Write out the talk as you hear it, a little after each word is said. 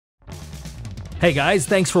Hey guys,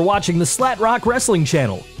 thanks for watching the SlatRock Wrestling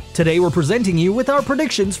channel. Today we're presenting you with our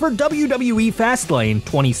predictions for WWE Fastlane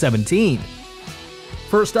 2017.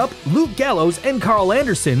 First up, Luke Gallows and Carl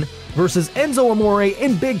Anderson versus Enzo Amore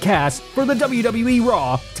and Big Cass for the WWE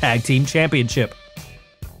Raw Tag Team Championship.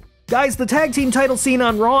 Guys, the tag team title scene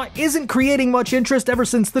on Raw isn't creating much interest ever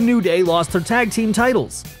since the New Day lost their tag team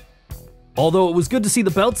titles. Although it was good to see the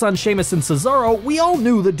belts on Sheamus and Cesaro, we all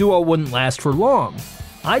knew the duo wouldn't last for long.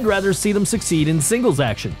 I'd rather see them succeed in singles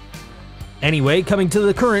action. Anyway, coming to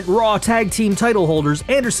the current Raw tag team title holders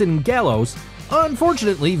Anderson and Gallows,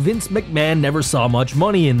 unfortunately Vince McMahon never saw much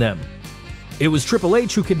money in them. It was Triple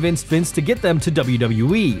H who convinced Vince to get them to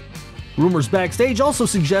WWE. Rumors backstage also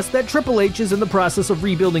suggest that Triple H is in the process of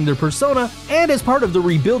rebuilding their persona, and as part of the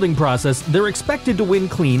rebuilding process, they're expected to win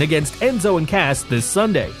clean against Enzo and Cass this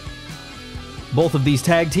Sunday. Both of these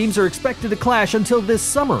tag teams are expected to clash until this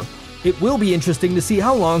summer. It will be interesting to see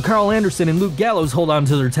how long Carl Anderson and Luke Gallows hold on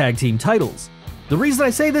to their tag team titles. The reason I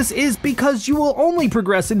say this is because you will only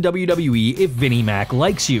progress in WWE if Vinnie Mac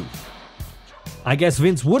likes you. I guess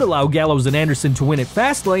Vince would allow Gallows and Anderson to win at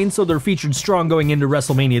Fastlane, so they're featured strong going into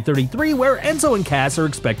WrestleMania 33, where Enzo and Cass are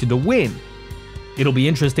expected to win. It'll be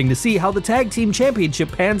interesting to see how the tag team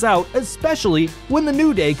championship pans out, especially when the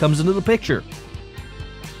New Day comes into the picture.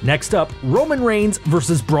 Next up, Roman Reigns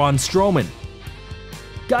versus Braun Strowman.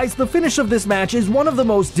 Guys, the finish of this match is one of the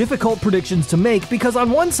most difficult predictions to make because on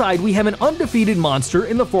one side we have an undefeated monster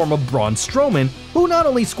in the form of Braun Strowman, who not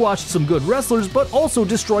only squashed some good wrestlers but also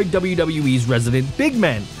destroyed WWE's resident big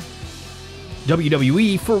men.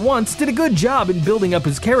 WWE, for once, did a good job in building up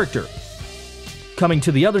his character. Coming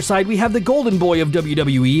to the other side, we have the golden boy of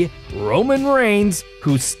WWE, Roman Reigns,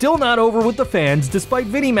 who's still not over with the fans despite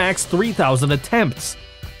Vinnie Mac's 3,000 attempts.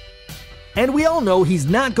 And we all know he's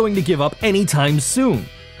not going to give up anytime soon.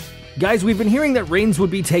 Guys, we've been hearing that Reigns would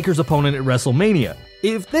be Taker's opponent at WrestleMania.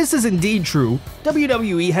 If this is indeed true,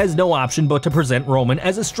 WWE has no option but to present Roman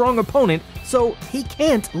as a strong opponent, so he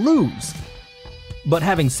can't lose. But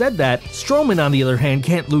having said that, Strowman on the other hand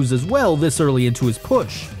can't lose as well this early into his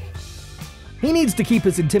push. He needs to keep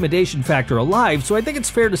his intimidation factor alive, so I think it's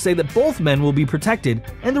fair to say that both men will be protected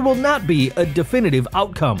and there will not be a definitive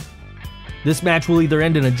outcome. This match will either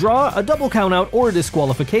end in a draw, a double countout, or a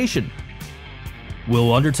disqualification.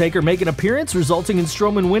 Will Undertaker make an appearance, resulting in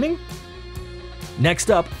Strowman winning?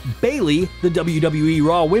 Next up, Bayley, the WWE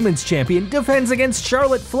Raw Women's Champion, defends against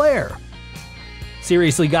Charlotte Flair.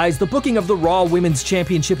 Seriously guys, the booking of the Raw Women's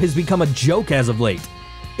Championship has become a joke as of late.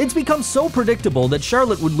 It's become so predictable that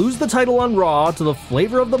Charlotte would lose the title on Raw to the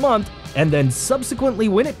flavor of the month, and then subsequently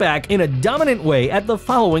win it back in a dominant way at the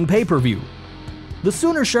following pay-per-view. The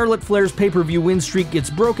sooner Charlotte Flair's pay-per-view win streak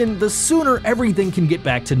gets broken, the sooner everything can get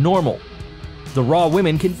back to normal. The Raw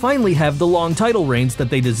women can finally have the long title reigns that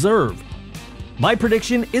they deserve. My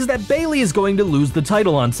prediction is that Bayley is going to lose the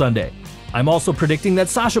title on Sunday. I'm also predicting that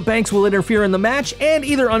Sasha Banks will interfere in the match and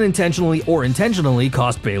either unintentionally or intentionally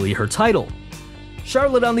cost Bayley her title.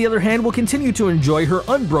 Charlotte, on the other hand, will continue to enjoy her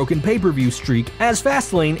unbroken pay-per-view streak, as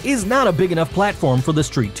Fastlane is not a big enough platform for the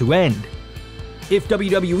streak to end. If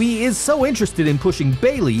WWE is so interested in pushing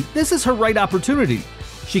Bayley, this is her right opportunity.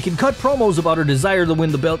 She can cut promos about her desire to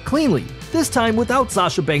win the belt cleanly, this time without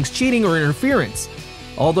Sasha Banks cheating or interference.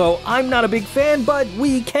 Although I'm not a big fan, but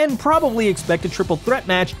we can probably expect a triple threat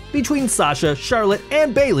match between Sasha, Charlotte,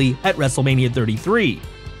 and Bayley at WrestleMania 33.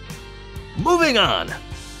 Moving on!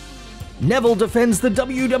 Neville defends the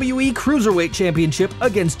WWE Cruiserweight Championship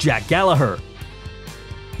against Jack Gallagher.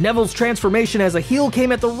 Neville's transformation as a heel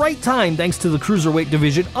came at the right time thanks to the Cruiserweight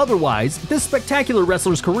division, otherwise, this spectacular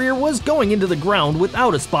wrestler's career was going into the ground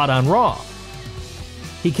without a spot on Raw.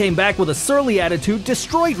 He came back with a surly attitude,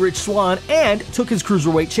 destroyed Rich Swann, and took his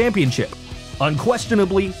Cruiserweight Championship.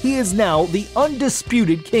 Unquestionably, he is now the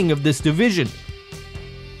undisputed king of this division.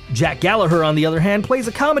 Jack Gallagher, on the other hand, plays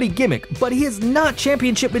a comedy gimmick, but he is not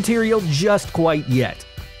championship material just quite yet.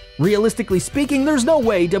 Realistically speaking, there's no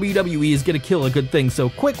way WWE is going to kill a good thing so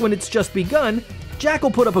quick when it's just begun. Jack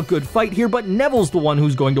will put up a good fight here, but Neville's the one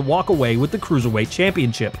who's going to walk away with the Cruiserweight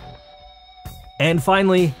Championship. And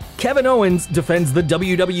finally, Kevin Owens defends the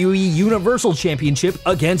WWE Universal Championship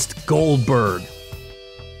against Goldberg.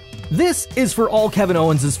 This is for all Kevin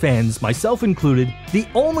Owens' fans, myself included. The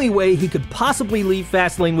only way he could possibly leave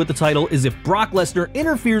Fastlane with the title is if Brock Lesnar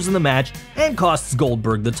interferes in the match and costs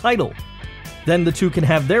Goldberg the title. Then the two can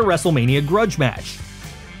have their WrestleMania grudge match.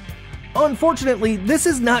 Unfortunately, this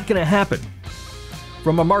is not going to happen.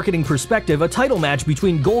 From a marketing perspective, a title match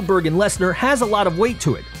between Goldberg and Lesnar has a lot of weight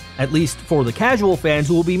to it, at least for the casual fans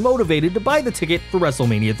who will be motivated to buy the ticket for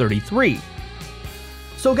WrestleMania 33.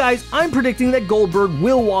 So guys, I'm predicting that Goldberg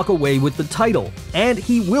will walk away with the title, and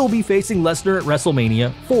he will be facing Lesnar at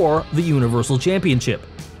WrestleMania for the Universal Championship.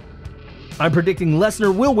 I'm predicting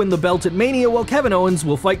Lesnar will win the belt at Mania, while Kevin Owens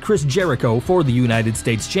will fight Chris Jericho for the United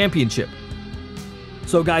States Championship.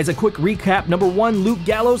 So guys, a quick recap. Number 1, Luke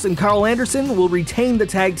Gallows and Carl Anderson will retain the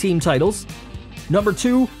tag team titles. Number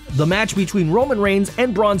 2, the match between Roman Reigns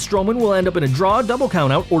and Braun Strowman will end up in a draw, double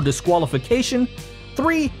countout, or disqualification.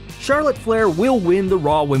 3, Charlotte Flair will win the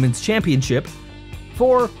Raw Women's Championship.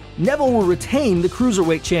 4, Neville will retain the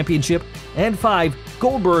Cruiserweight Championship. And 5,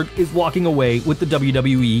 Goldberg is walking away with the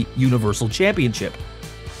WWE Universal Championship.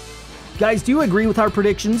 Guys, do you agree with our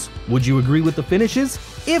predictions? Would you agree with the finishes?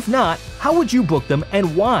 If not, how would you book them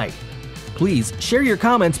and why? Please share your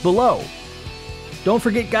comments below. Don't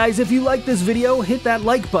forget guys, if you like this video, hit that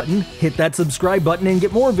like button, hit that subscribe button, and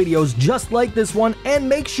get more videos just like this one, and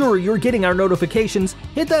make sure you're getting our notifications.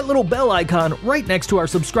 Hit that little bell icon right next to our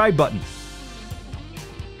subscribe button.